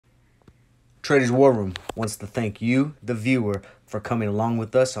Traders War Room wants to thank you, the viewer, for coming along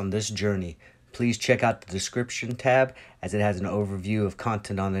with us on this journey. Please check out the description tab as it has an overview of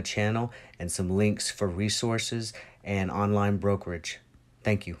content on the channel and some links for resources and online brokerage.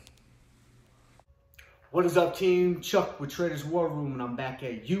 Thank you. What is up, team? Chuck with Traders War Room, and I'm back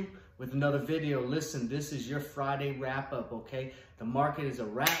at you with another video. Listen, this is your Friday wrap-up, okay? The market is a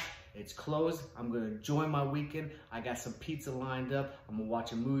wrap. It's closed. I'm going to enjoy my weekend. I got some pizza lined up. I'm going to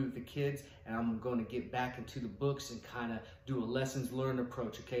watch a movie with the kids, and I'm going to get back into the books and kind of do a lessons learned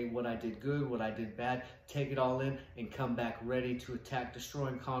approach, okay? What I did good, what I did bad, take it all in and come back ready to attack, destroy,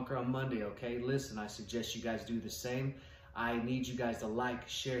 and conquer on Monday, okay? Listen, I suggest you guys do the same. I need you guys to like,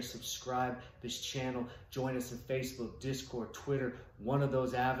 share, subscribe this channel. Join us in Facebook, Discord, Twitter, one of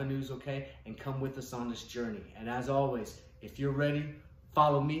those avenues, okay? And come with us on this journey. And as always, if you're ready,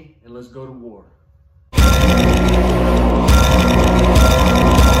 follow me and let's go to war.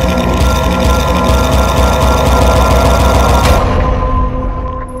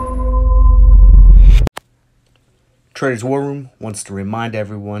 Traders War Room wants to remind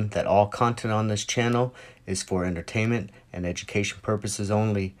everyone that all content on this channel is for entertainment and education purposes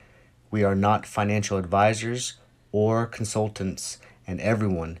only. We are not financial advisors or consultants, and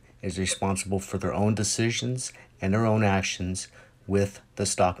everyone is responsible for their own decisions and their own actions with the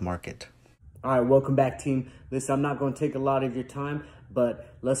stock market. All right, welcome back, team. Listen, I'm not going to take a lot of your time,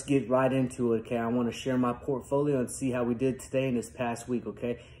 but let's get right into it, okay? I want to share my portfolio and see how we did today and this past week,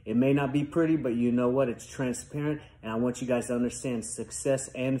 okay? It may not be pretty, but you know what? It's transparent, and I want you guys to understand success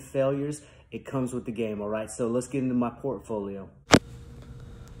and failures. It comes with the game, all right? So let's get into my portfolio.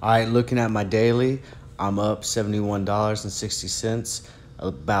 All right, looking at my daily, I'm up $71.60,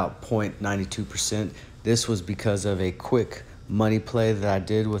 about 0.92%. This was because of a quick money play that I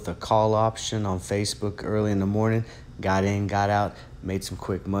did with a call option on Facebook early in the morning. Got in, got out, made some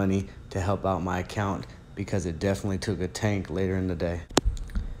quick money to help out my account because it definitely took a tank later in the day.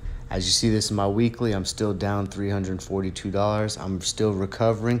 As you see this in my weekly, I'm still down $342. I'm still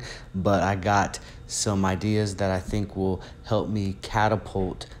recovering, but I got some ideas that I think will help me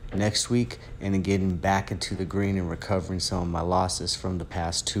catapult next week and getting back into the green and recovering some of my losses from the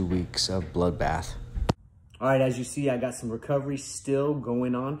past 2 weeks of bloodbath. All right, as you see, I got some recovery still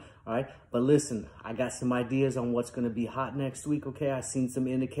going on, all right? But listen, I got some ideas on what's going to be hot next week, okay? I seen some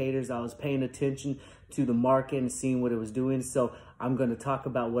indicators. I was paying attention to the market and seeing what it was doing. So I'm going to talk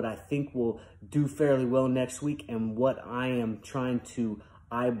about what I think will do fairly well next week and what I am trying to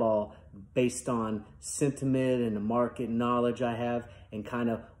eyeball based on sentiment and the market knowledge I have and kind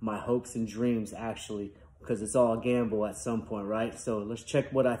of my hopes and dreams, actually, because it's all a gamble at some point, right? So let's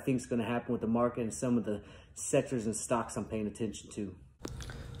check what I think is going to happen with the market and some of the sectors and stocks I'm paying attention to.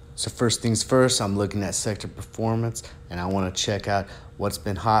 So first things first, I'm looking at sector performance, and I want to check out what's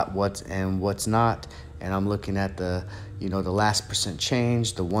been hot, what's not, and I'm looking at the last percent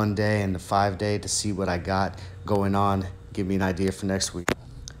change, the 1 day and the 5 day to see what I got going on, give me an idea for next week.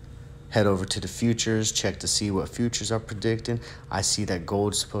 Head over to the futures, check to see what futures are predicting. I see that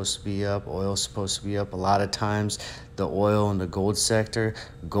gold's supposed to be up, oil's supposed to be up. A lot of times, the oil and the gold sector,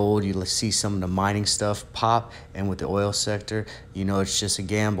 gold, you see some of the mining stuff pop, and with the oil sector, it's just a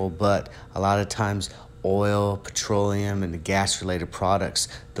gamble. But a lot of times, oil, petroleum, and the gas-related products,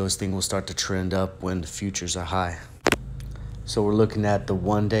 those things will start to trend up when the futures are high. So we're looking at the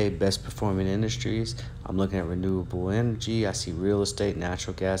 1 day best performing industries. I'm looking at renewable energy. I see real estate,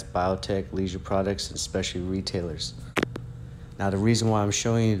 natural gas, biotech, leisure products, and especially retailers. Now the reason why I'm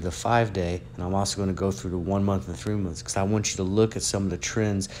showing you the 5 day, and I'm also going to go through the 1 month and 3 months, because I want you to look at some of the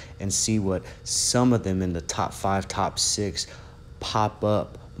trends and see what some of them in the top 5, top 6 pop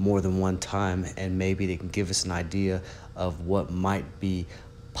up more than one time, and maybe they can give us an idea of what might be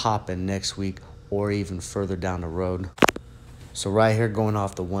popping next week or even further down the road. So right here, going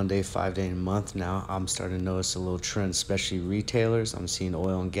off the 1 day, 5 day, and month now, I'm starting to notice a little trend, especially retailers. I'm seeing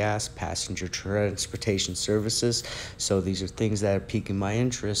oil and gas, passenger transportation services. So these are things that are piquing my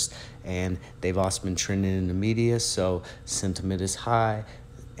interest, and they've also been trending in the media. So sentiment is high,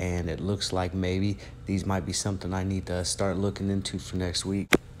 and it looks like maybe these might be something I need to start looking into for next week.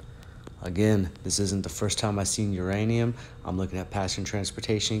 Again, this isn't the first time I've seen uranium. I'm looking at passenger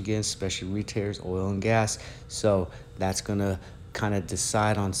transportation again, especially retailers, oil and gas. So that's going to kind of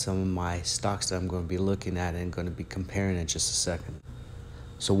decide on some of my stocks that I'm going to be looking at and going to be comparing in just a second.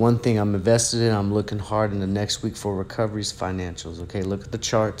 So one thing I'm invested in, I'm looking hard in the next week for recoveries, financials. Okay, look at the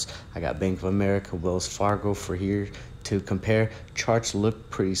charts. I got Bank of America, Wells Fargo for here to compare. Charts look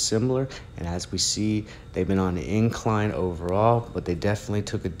pretty similar, and as we see, they've been on an incline overall, but they definitely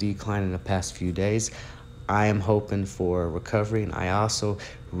took a decline in the past few days. I am hoping for a recovery, and I also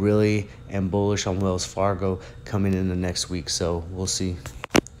really am bullish on Wells Fargo coming in the next week, so we'll see.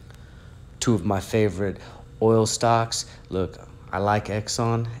 Two of my favorite oil stocks. Look, I like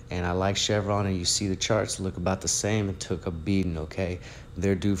Exxon and I like Chevron, and you see the charts look about the same. It took a beating, okay?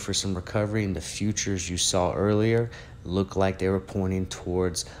 They're due for some recovery, and the futures you saw earlier look like they were pointing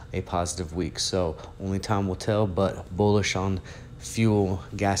towards a positive week. So only time will tell, but bullish on fuel,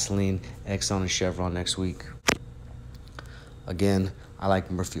 gasoline, Exxon, and Chevron next week. Again, I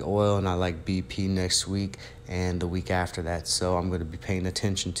like Murphy Oil and I like BP next week and the week after that. So I'm going to be paying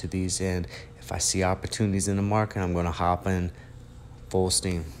attention to these, and if I see opportunities in the market, I'm going to hop in full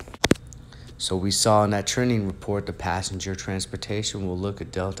steam. So we saw in that trending report, the passenger transportation. We'll look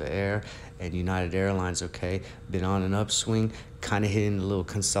at Delta Air and United Airlines, okay? Been on an upswing, kind of hitting a little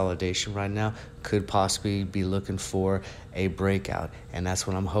consolidation right now. Could possibly be looking for a breakout. And that's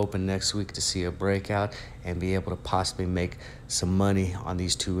what I'm hoping next week, to see a breakout and be able to possibly make some money on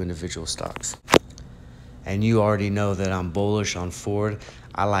these two individual stocks. And you already know that I'm bullish on Ford.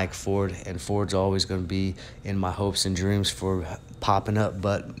 I like Ford, and Ford's always going to be in my hopes and dreams for popping up,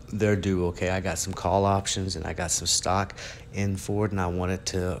 but they're due, okay? I got some call options and I got some stock in Ford, and I want it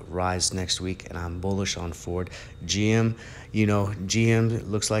to rise next week, and I'm bullish on Ford. GM, you know, GM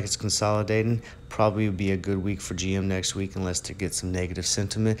looks like it's consolidating. Probably would be a good week for GM next week unless to get some negative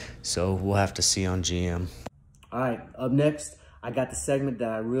sentiment, so we'll have to see on GM. All right, up next, I got the segment that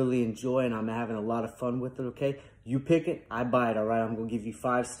I really enjoy and I'm having a lot of fun with it, okay? You pick it, I buy it, all right? I'm going to give you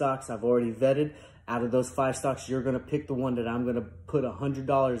 5 stocks I've already vetted. Out of those 5 stocks, you're going to pick the one that I'm going to put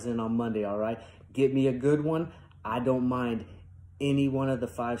 $100 in on Monday, all right? Get me a good one. I don't mind any one of the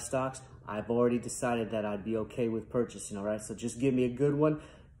 5 stocks. I've already decided that I'd be okay with purchasing, all right? So just give me a good one.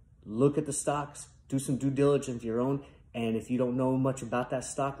 Look at the stocks. Do some due diligence of your own. And if you don't know much about that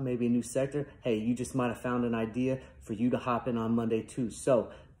stock, maybe a new sector, hey, you just might have found an idea for you to hop in on Monday too.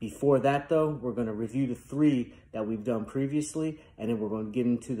 So before that though, we're going to review the 3 that we've done previously, and then we're going to get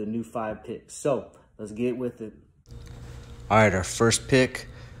into the new 5 picks. So let's get with it. All right, our first pick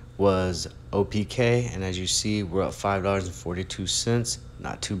was OPK, and as you see, we're up $5.42.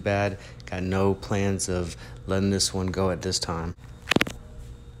 Not too bad. Got no plans of letting this one go at this time.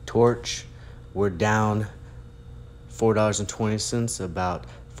 Torch, we're down $4.20, about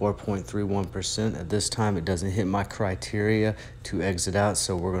 4.31%. At this time, it doesn't hit my criteria to exit out,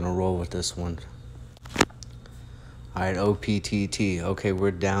 so we're going to roll with this one. All right, OPTT. Okay, we're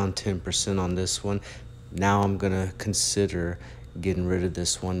down 10% on this one. Now I'm going to consider getting rid of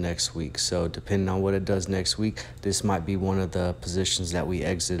this one next week. So depending on what it does next week, this might be one of the positions that we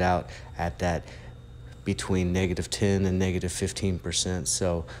exit out at that between -10 and -15%.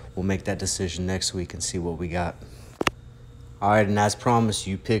 So we'll make that decision next week and see what we got. All right, and as promised,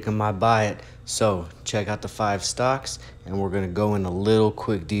 you pick 'em, I buy it. So check out the 5 stocks, and we're going to go in a little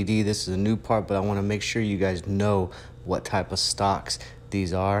quick DD. This is a new part, but I want to make sure you guys know what type of stocks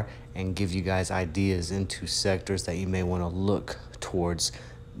these are and give you guys ideas into sectors that you may want to look towards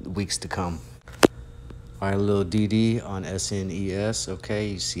weeks to come. All right, a little DD on SNES. Okay,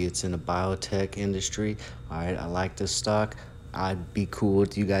 you see it's in the biotech industry. All right, I like this stock. I'd be cool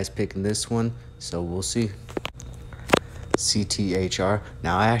with you guys picking this one, so we'll see. CTHR.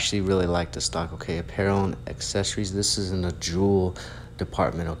 Now, I actually really like this stock, okay? Apparel and accessories. This is in the jewel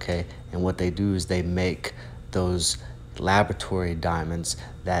department, okay? And what they do is they make those laboratory diamonds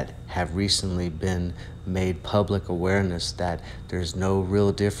that have recently been made public awareness that there's no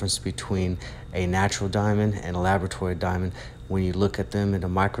real difference between a natural diamond and a laboratory diamond. When you look at them in a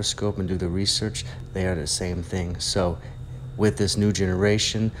microscope and do the research, they are the same thing. So with this new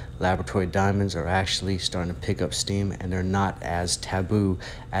generation, laboratory diamonds are actually starting to pick up steam, and they're not as taboo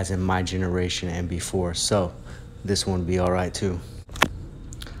as in my generation and before. So this one will be all right too.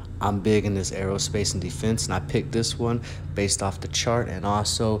 I'm big in this aerospace and defense, and I picked this one based off the chart, and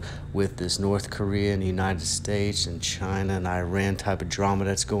also with this North Korea and the United States and China and Iran type of drama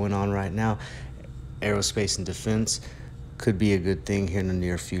that's going on right now. Aerospace and defense could be a good thing here in the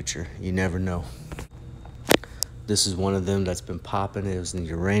near future. You never know. This is one of them that's been popping. It was in the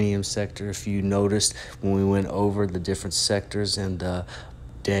uranium sector. If you noticed when we went over the different sectors in the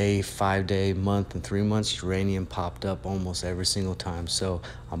day, 5-day, month, and 3 months, uranium popped up almost every single time. So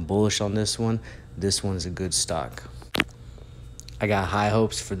I'm bullish on this one. This one is a good stock. I got high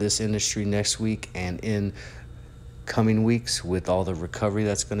hopes for this industry next week and in coming weeks with all the recovery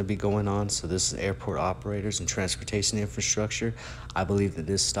that's going to be going on. So this is airport operators and transportation infrastructure. I believe that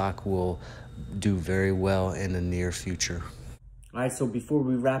this stock will do very well in the near future. All right, so before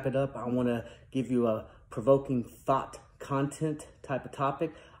we wrap it up, I want to give you a provoking thought content type of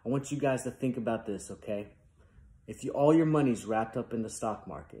topic. I want you guys to think about this, okay? all your money's wrapped up in the stock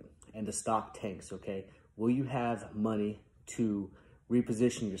market and the stock tanks, okay, will you have money to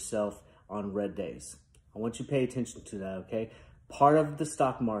reposition yourself on red days? I want you to pay attention to that, okay? Part of the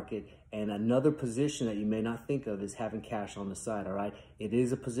stock market and another position that you may not think of is having cash on the side, all right? It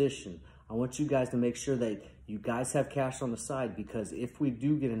is a position. I want you guys to make sure that you guys have cash on the side, because if we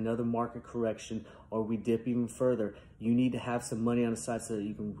do get another market correction or we dip even further, you need to have some money on the side so that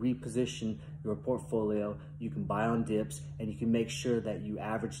you can reposition your portfolio, you can buy on dips, and you can make sure that you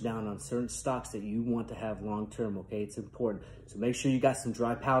average down on certain stocks that you want to have long term, okay? It's important. So make sure you got some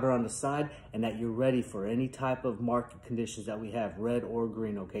dry powder on the side and that you're ready for any type of market conditions that we have, red or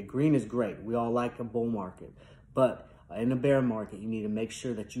green, okay? Green is great. We all like a bull market, but in a bear market, you need to make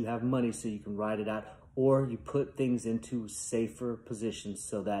sure that you have money so you can ride it out, or you put things into safer positions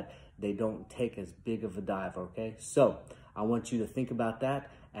so that they don't take as big of a dive, okay? So I want you to think about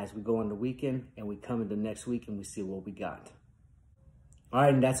that as we go on the weekend and we come into next week and we see what we got. All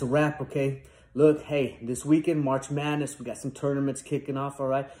right, and that's a wrap, okay? Look, hey, this weekend, March Madness, we got some tournaments kicking off, all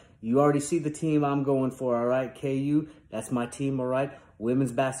right? You already see the team I'm going for, all right? KU, that's my team, all right?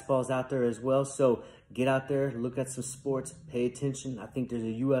 Women's basketball's out there as well, so get out there, look at some sports, pay attention. I think there's a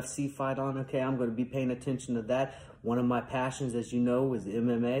UFC fight on, okay? I'm going to be paying attention to that. One of my passions, as you know, is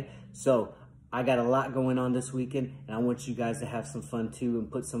MMA. So I got a lot going on this weekend, and I want you guys to have some fun too and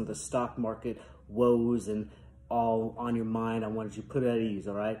put some of the stock market woes and all on your mind. I wanted you to put it at ease,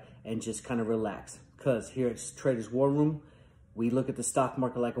 all right? And just kind of relax. Because here at Traders War Room, we look at the stock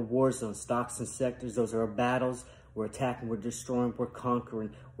market like a war zone. Stocks and sectors, those are our battles. We're attacking, we're destroying, we're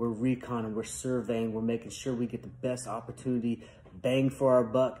conquering, we're reconning, we're surveying, we're making sure we get the best opportunity, bang for our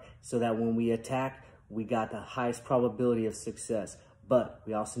buck, so that when we attack, we got the highest probability of success. But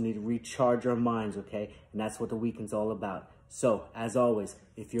we also need to recharge our minds, okay? And that's what the weekend's all about. So, as always,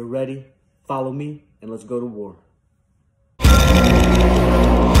 if you're ready, follow me and let's go to war.